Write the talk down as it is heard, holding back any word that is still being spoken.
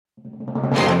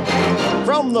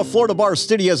From the Florida Bar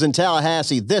Studios in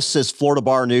Tallahassee, this is Florida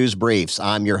Bar News Briefs.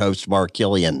 I'm your host, Mark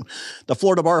Killian. The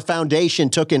Florida Bar Foundation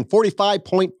took in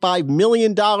 $45.5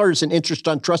 million in interest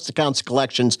on trust accounts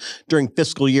collections during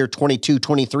fiscal year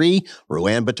 22-23.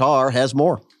 Ruann Batar has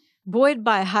more. Buoyed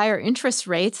by higher interest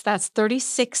rates, that's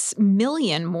 $36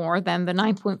 million more than the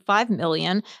 $9.5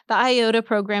 million the IOTA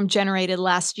program generated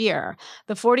last year.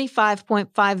 The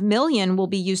 $45.5 million will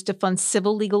be used to fund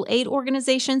civil legal aid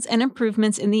organizations and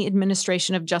improvements in the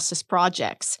administration of justice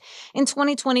projects. In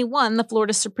 2021, the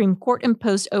Florida Supreme Court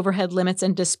imposed overhead limits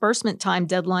and disbursement time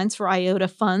deadlines for IOTA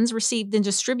funds received and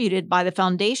distributed by the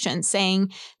foundation,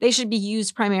 saying they should be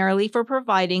used primarily for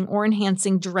providing or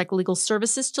enhancing direct legal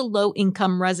services to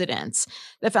low-income residents.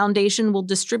 The foundation will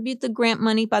distribute the grant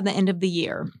money by the end of the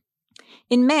year.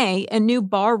 In May, a new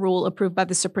bar rule approved by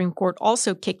the Supreme Court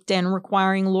also kicked in,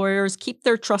 requiring lawyers keep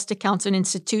their trust accounts in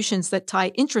institutions that tie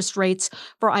interest rates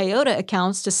for IOTA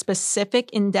accounts to specific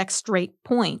indexed rate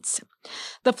points.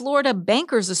 The Florida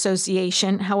Bankers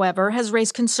Association, however, has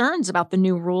raised concerns about the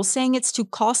new rule, saying it's too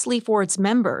costly for its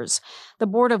members. The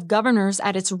Board of Governors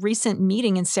at its recent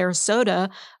meeting in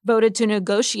Sarasota voted to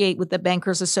negotiate with the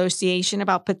Bankers Association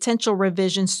about potential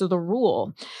revisions to the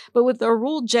rule. But with the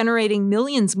rule generating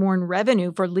millions more in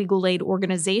revenue for legal aid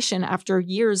organization after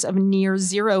years of near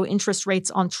zero interest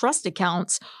rates on trust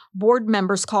accounts, board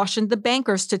members cautioned the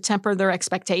bankers to temper their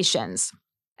expectations.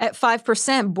 At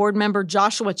 5%, board member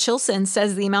Joshua Chilson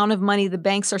says the amount of money the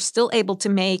banks are still able to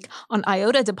make on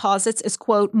IOTA deposits is,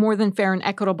 quote, more than fair and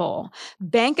equitable.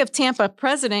 Bank of Tampa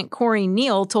President Corey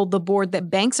Neal told the board that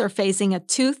banks are facing a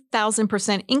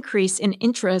 2,000% increase in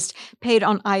interest paid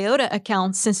on IOTA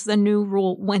accounts since the new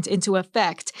rule went into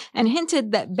effect, and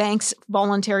hinted that banks'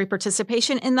 voluntary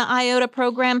participation in the IOTA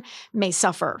program may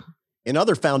suffer. In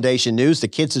other foundation news, the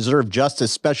Kids Deserve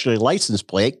Justice specialty license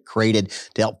plate, created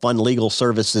to help fund legal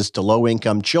services to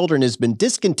low-income children, has been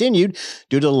discontinued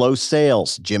due to low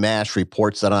sales. Jim Ash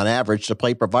reports that on average, the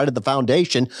plate provided the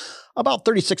foundation about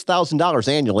 $36,000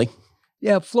 annually.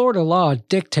 Yeah, Florida law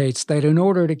dictates that in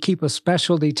order to keep a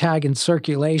specialty tag in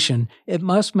circulation, it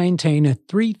must maintain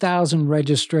 3,000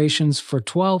 registrations for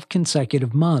 12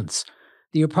 consecutive months.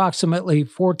 The approximately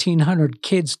 1,400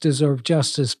 Kids Deserve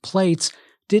Justice plates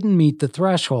didn't meet the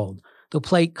threshold. The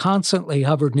plate constantly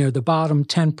hovered near the bottom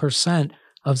 10%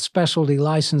 of specialty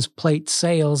license plate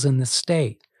sales in the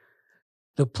state.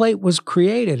 The plate was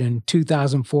created in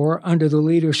 2004 under the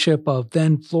leadership of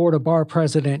then Florida Bar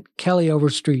President Kelly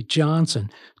Overstreet Johnson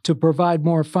to provide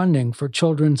more funding for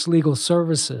children's legal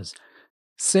services.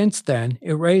 Since then,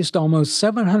 it raised almost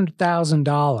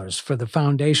 $700,000 for the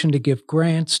foundation to give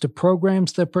grants to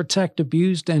programs that protect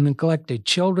abused and neglected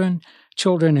children,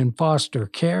 children in foster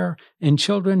care, and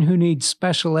children who need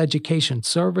special education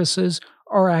services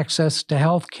or access to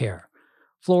health care.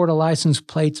 Florida license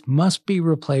plates must be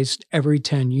replaced every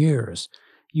 10 years.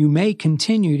 You may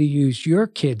continue to use your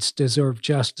Kids Deserve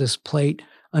Justice plate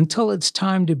until it's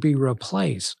time to be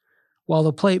replaced. While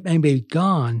the plate may be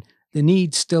gone, the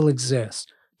need still exists.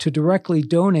 To directly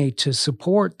donate to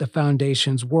support the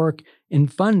foundation's work in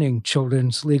funding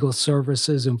children's legal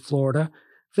services in Florida,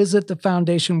 visit the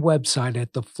foundation website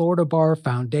at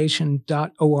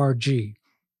thefloridabarfoundation.org.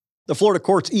 The Florida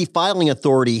Court's e-filing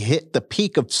authority hit the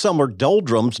peak of summer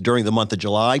doldrums during the month of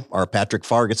July. Our Patrick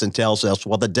Fargason tells us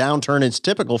while the downturn is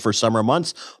typical for summer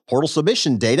months, portal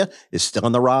submission data is still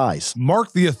on the rise.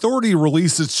 Mark, the authority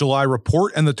released its July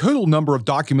report, and the total number of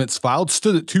documents filed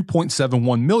stood at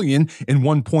 2.71 million in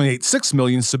 1.86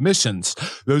 million submissions.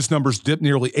 Those numbers dipped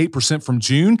nearly 8% from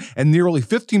June and nearly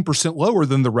 15% lower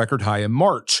than the record high in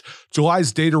March.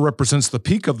 July's data represents the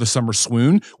peak of the summer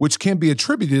swoon, which can be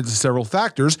attributed to several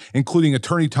factors, including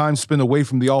attorney time spent away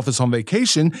from the office on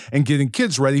vacation and getting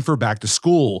kids ready for back to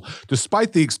school.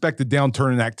 Despite the expected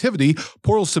downturn in activity,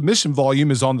 portal submission volume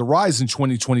is on the rise in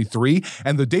 2023,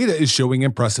 and the data is showing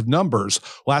impressive numbers.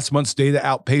 Last month's data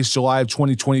outpaced July of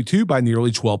 2022 by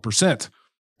nearly 12%.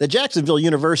 The Jacksonville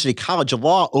University College of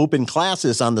Law opened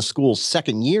classes on the school's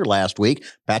second year last week.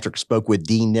 Patrick spoke with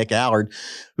Dean Nick Allard,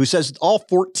 who says all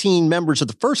 14 members of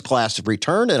the first class have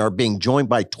returned and are being joined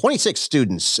by 26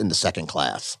 students in the second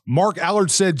class. Mark Allard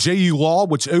said JU Law,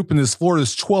 which opened as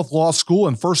Florida's 12th law school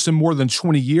and first in more than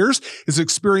 20 years, is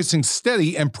experiencing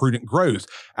steady and prudent growth.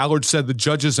 Allard said the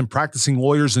judges and practicing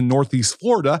lawyers in Northeast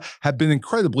Florida have been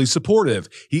incredibly supportive.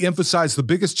 He emphasized the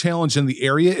biggest challenge in the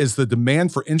area is the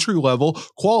demand for entry-level,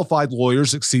 qualified qualified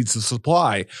lawyers exceeds the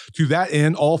supply. To that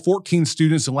end, all 14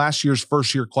 students in last year's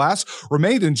first-year class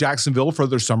remained in Jacksonville for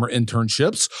their summer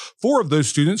internships. 4 of those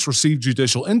students received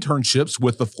judicial internships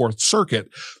with the Fourth Circuit.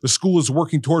 The school is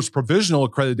working towards provisional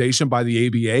accreditation by the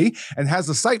ABA and has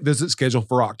a site visit scheduled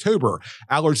for October.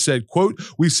 Allard said, quote,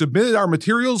 "We've submitted our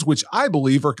materials, which I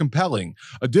believe are compelling."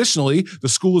 Additionally, the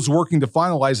school is working to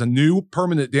finalize a new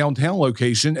permanent downtown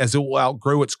location as it will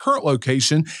outgrow its current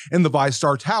location in the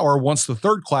ViStar Tower once the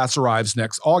third class arrives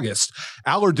next August.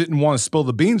 Allard didn't want to spill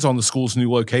the beans on the school's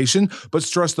new location, but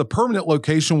stressed the permanent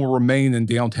location will remain in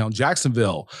downtown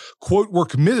Jacksonville. Quote, "We're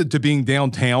committed to being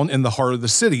downtown in the heart of the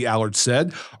city," Allard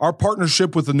said. "Our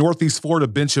partnership with the Northeast Florida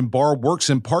Bench and Bar works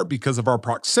in part because of our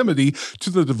proximity to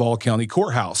the Duval County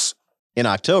Courthouse." In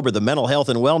October, the Mental Health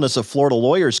and Wellness of Florida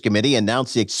Lawyers Committee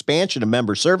announced the expansion of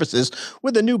member services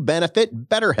with a new benefit,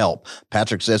 BetterHelp.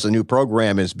 Patrick says the new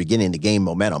program is beginning to gain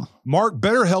momentum. Mark,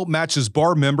 BetterHelp matches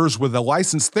bar members with a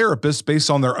licensed therapist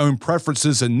based on their own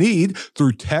preferences and need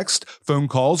through text, phone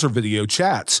calls, or video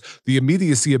chats. The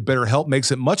immediacy of BetterHelp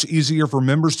makes it much easier for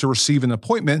members to receive an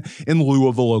appointment in lieu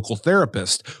of a local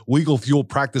therapist. Legal Fuel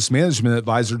Practice Management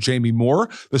Advisor Jamie Moore,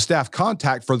 the staff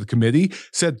contact for the committee,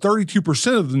 said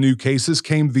 32% of the new cases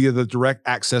came via the direct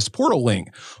access portal link.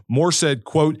 Moore said,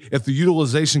 quote, "If the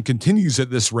utilization continues at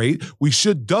this rate, we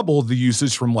should double the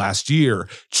usage from last year."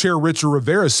 Chair Richard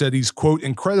Rivera said he's, quote,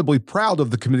 "incredibly proud of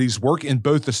the committee's work in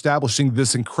both establishing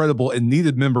this incredible and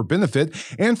needed member benefit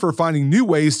and for finding new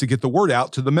ways to get the word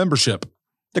out to the membership."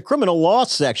 The criminal law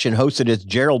section hosted its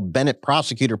Gerald Bennett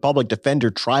Prosecutor Public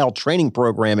Defender Trial Training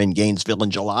Program in Gainesville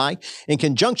in July in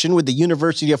conjunction with the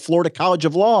University of Florida College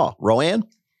of Law. Roanne?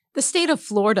 The state of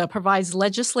Florida provides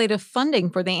legislative funding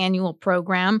for the annual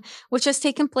program, which has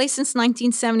taken place since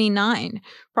 1979.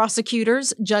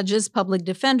 Prosecutors, judges, public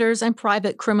defenders, and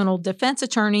private criminal defense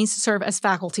attorneys serve as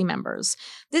faculty members.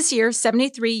 This year,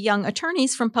 73 young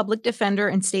attorneys from public defender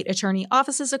and state attorney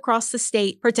offices across the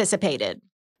state participated.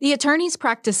 The attorneys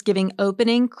practice giving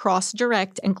opening,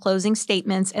 cross-direct, and closing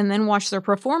statements and then watch their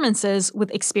performances with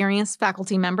experienced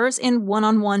faculty members in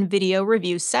one-on-one video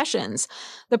review sessions.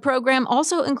 The program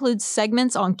also includes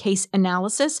segments on case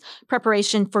analysis,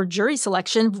 preparation for jury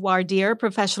selection, voir dire,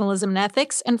 professionalism and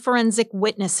ethics, and forensic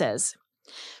witnesses.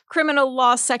 Criminal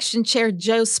Law Section Chair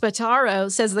Joe Spataro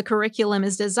says the curriculum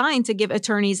is designed to give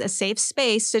attorneys a safe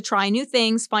space to try new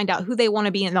things, find out who they want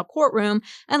to be in the courtroom,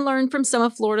 and learn from some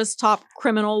of Florida's top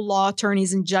criminal law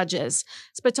attorneys and judges.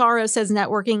 Spataro says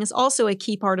networking is also a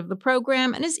key part of the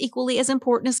program and is equally as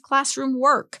important as classroom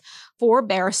work. 4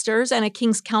 barristers and a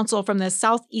King's Counsel from the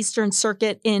Southeastern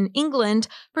Circuit in England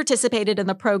participated in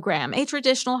the program, a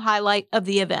traditional highlight of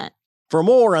the event. For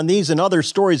more on these and other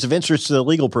stories of interest to the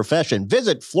legal profession,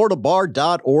 visit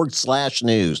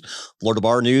floridabar.org/news. Florida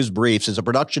Bar News Briefs is a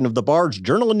production of the Bar's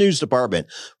Journal and News Department.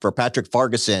 For Patrick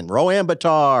Farguson, Roanne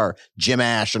Batar, Jim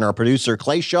Ash, and our producer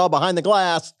Clay Shaw behind the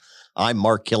glass, I'm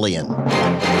Mark Killian.